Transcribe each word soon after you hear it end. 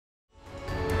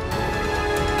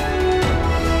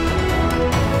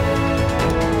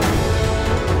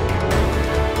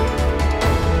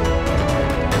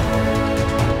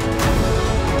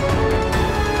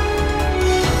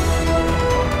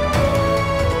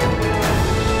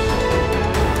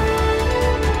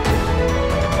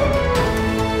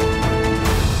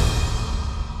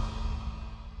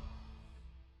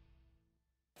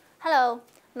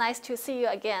nice to see you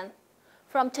again.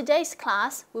 From today's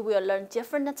class, we will learn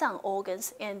different Zang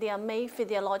organs and their main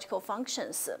physiological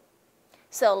functions.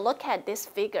 So look at this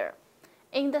figure.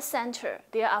 In the center,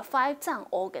 there are 5 Zang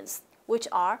organs, which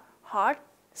are heart,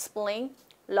 spleen,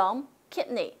 lung,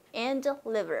 kidney, and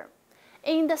liver.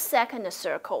 In the second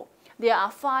circle, there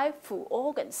are 5 food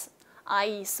organs,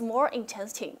 i.e. small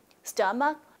intestine,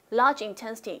 stomach, large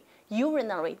intestine,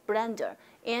 urinary bladder,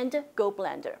 and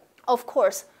gallbladder. Of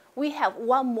course, we have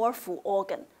one more food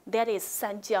organ, that is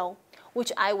sanjiao,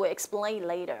 which I will explain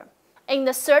later. In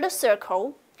the third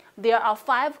circle, there are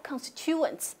 5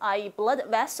 constituents, i.e. blood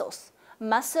vessels,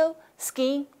 muscle,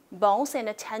 skin, bones, and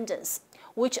tendons,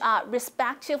 which are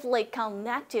respectively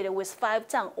connected with 5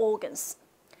 Zang organs.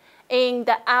 In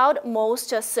the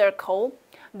outmost circle,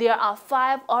 there are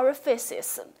 5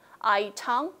 orifices, i.e.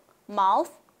 tongue,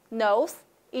 mouth, nose,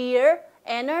 ear,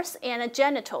 anus, and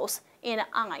genitals, and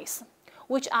eyes,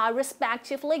 which are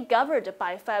respectively governed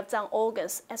by 5 Zang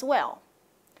organs as well.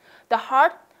 The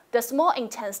heart, the small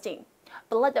intestine,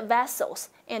 blood vessels,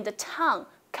 and the tongue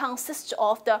consist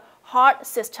of the heart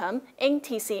system in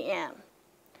TCM.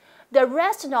 The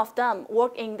rest of them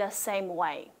work in the same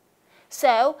way.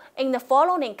 So, in the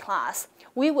following class,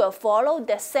 we will follow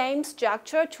the same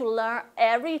structure to learn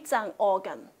every Zang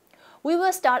organ. We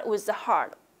will start with the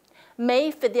heart,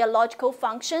 main physiological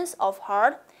functions of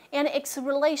heart, and its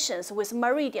relations with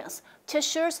meridians,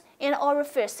 tissues, and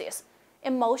orifices,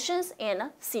 emotions,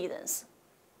 and seasons.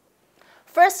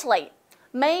 Firstly,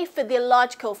 main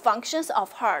physiological functions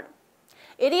of heart.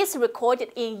 It is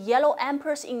recorded in yellow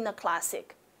amperes in the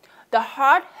classic. The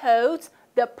heart holds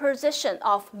the position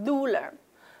of ruler.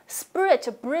 Spirit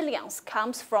brilliance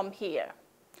comes from here.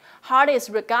 Heart is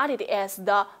regarded as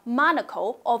the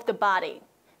monocle of the body,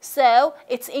 so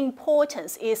its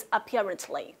importance is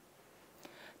apparently.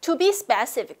 To be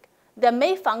specific, the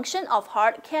main function of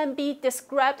heart can be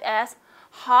described as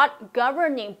heart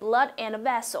governing blood and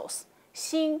vessels,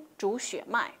 心主血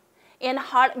脉, and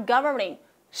heart governing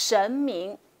神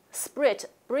明, spirit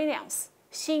brilliance,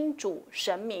 心主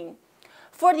神明.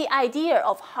 For the idea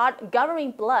of heart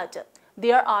governing blood,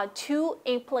 there are 2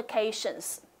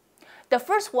 implications. The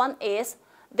first one is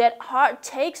that heart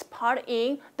takes part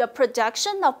in the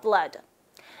production of blood.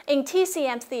 In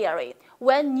TCM theory,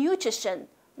 when nutrition,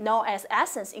 known as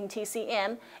essence in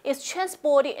TCM, is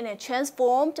transported and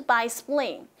transformed by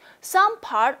spleen, some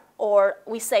part, or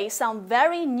we say some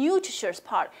very nutritious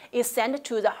part, is sent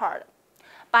to the heart.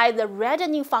 By the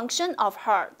reddening function of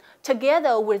heart,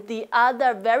 together with the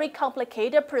other very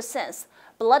complicated process,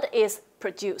 blood is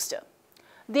produced.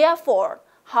 Therefore,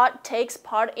 heart takes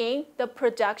part in the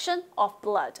production of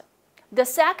blood. The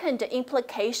second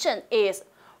implication is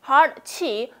heart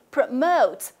qi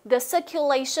promotes the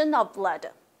circulation of blood.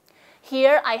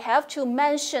 Here I have to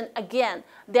mention again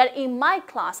that in my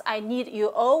class I need you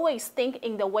always think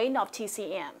in the way of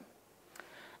TCM.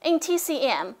 In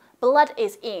TCM, blood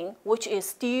is in, which is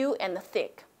still and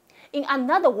thick. In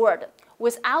another word,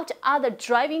 without other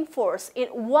driving force,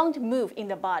 it won't move in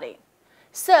the body.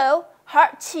 So,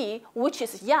 heart qi, which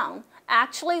is yang,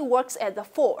 actually works as the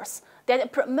force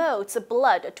that promotes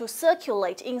blood to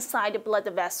circulate inside blood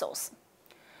vessels.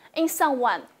 In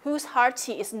someone whose heart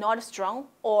qi is not strong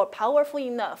or powerful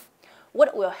enough,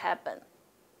 what will happen?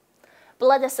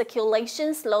 Blood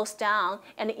circulation slows down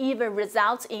and even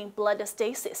results in blood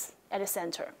stasis at the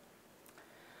center.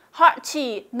 Heart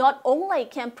qi not only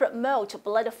can promote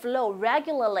blood flow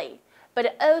regularly,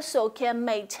 but also can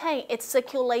maintain its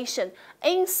circulation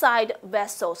inside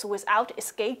vessels without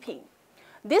escaping.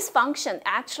 This function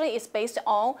actually is based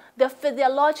on the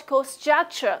physiological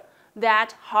structure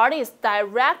that heart is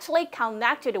directly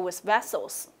connected with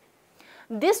vessels.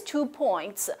 These 2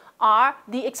 points are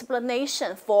the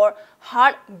explanation for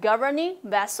heart governing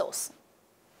vessels.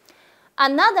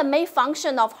 Another main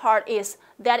function of heart is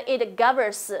that it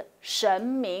governs 神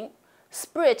明,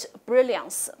 spirit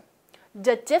brilliance.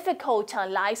 The difficulty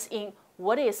lies in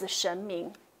what is 神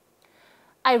明.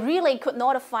 I really could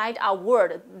not find a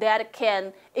word that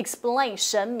can explain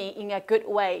神明 in a good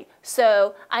way,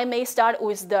 so I may start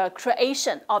with the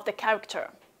creation of the character.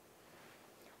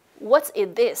 What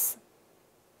is this?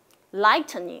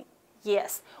 Lightning,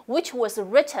 yes, which was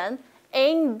written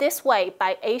in this way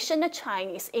by ancient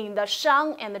Chinese in the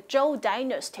Shang and Zhou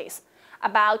dynasties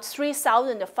about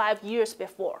 3,005 years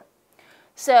before.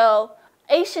 So,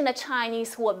 ancient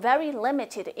Chinese were very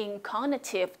limited in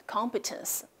cognitive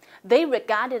competence. They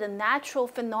regarded natural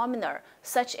phenomena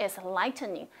such as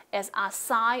lightning as a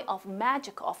sign of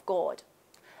magic of God.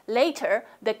 Later,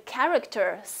 the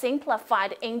character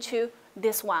simplified into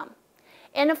this one,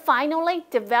 and finally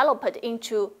developed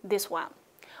into this one.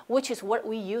 which is what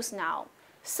we use now.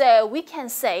 So we can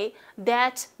say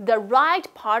that the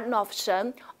right part of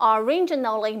Shen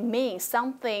originally means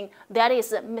something that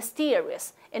is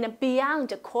mysterious and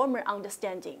beyond common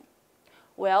understanding.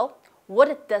 Well,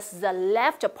 what does the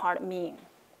left part mean?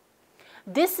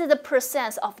 This is the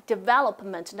process of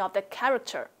development of the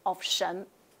character of Shen.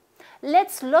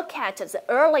 Let's look at the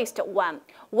earliest one.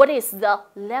 What is the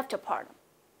left part?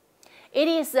 It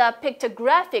is a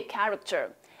pictographic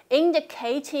character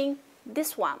indicating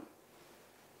this one.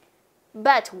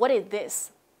 But what is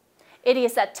this? It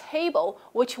is a table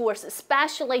which was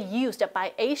especially used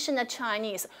by ancient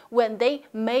Chinese when they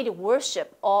made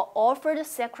worship or offered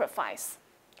sacrifice.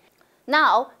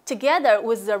 Now, together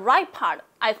with the right part,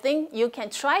 I think you can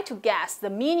try to guess the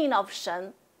meaning of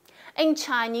Shen. In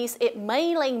Chinese, it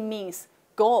mainly means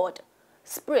God,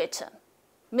 spirit,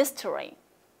 mystery.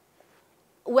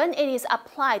 When it is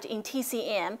applied in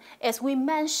TCM, as we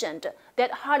mentioned,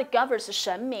 that heart governs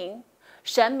Shenming.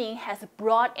 Shenming has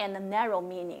broad and narrow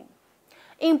meaning.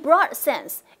 In broad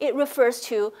sense, it refers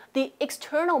to the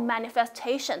external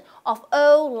manifestation of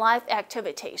all life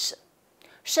activities.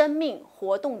 生命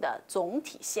活动的总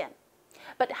体现.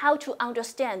 But how to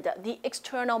understand the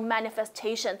external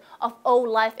manifestation of all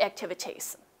life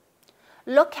activities?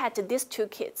 Look at these two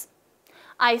kids.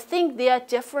 I think their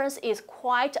difference is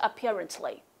quite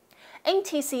apparently. In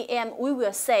TCM, we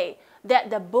will say that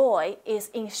the boy is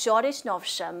in shortage of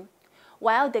Shen,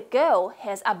 while the girl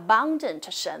has abundant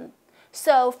Shen.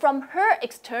 So from her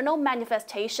external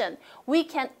manifestation, we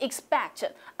can expect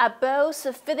a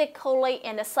both physically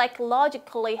and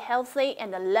psychologically healthy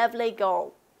and lovely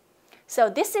girl. So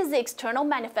this is the external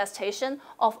manifestation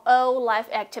of all life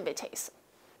activities.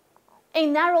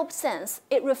 In narrow sense,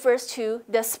 it refers to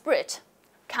the spirit,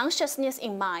 consciousness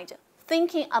in mind,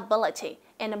 thinking ability,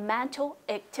 and mental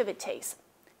activities.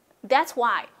 That's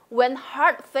why when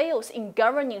heart fails in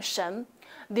governing Shen,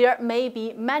 there may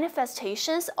be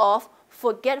manifestations of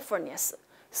forgetfulness,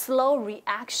 slow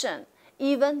reaction,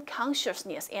 even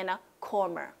consciousness and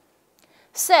coma.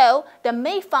 So the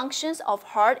main functions of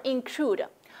heart include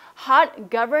heart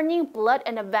governing blood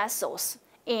and vessels,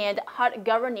 and heart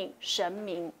governing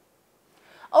Shenming.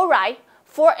 Alright,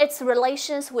 for its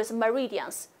relations with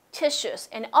meridians, tissues,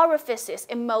 and orifices,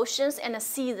 emotions, and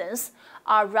seasons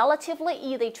are relatively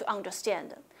easy to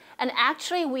understand. And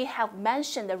actually, we have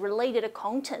mentioned the related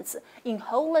contents in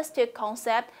holistic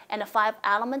concept and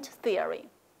 5-element theory.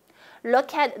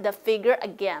 Look at the figure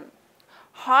again.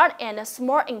 Heart and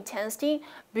small intestine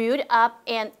build up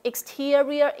an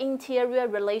exterior-interior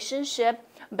relationship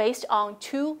based on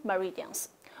 2 meridians,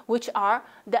 which are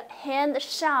the hand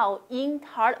Shao Yin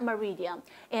heart meridian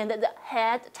and the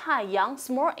head Tai Yang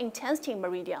small intestine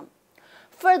meridian.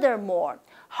 Furthermore,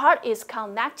 heart is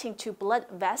connecting to blood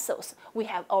vessels, we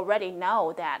have already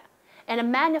know that,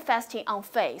 and manifesting on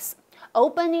face,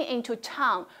 opening into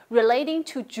tongue, relating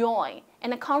to joy,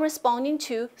 and corresponding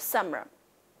to summer.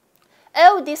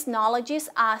 All these knowledges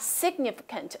are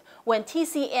significant when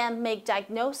TCM make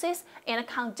diagnosis and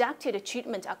conducted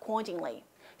treatment accordingly.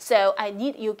 So I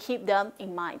need you keep them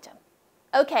in mind.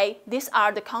 Okay, these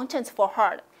are the contents for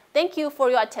heart. Thank you for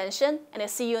your attention, and I'll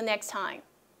see you next time.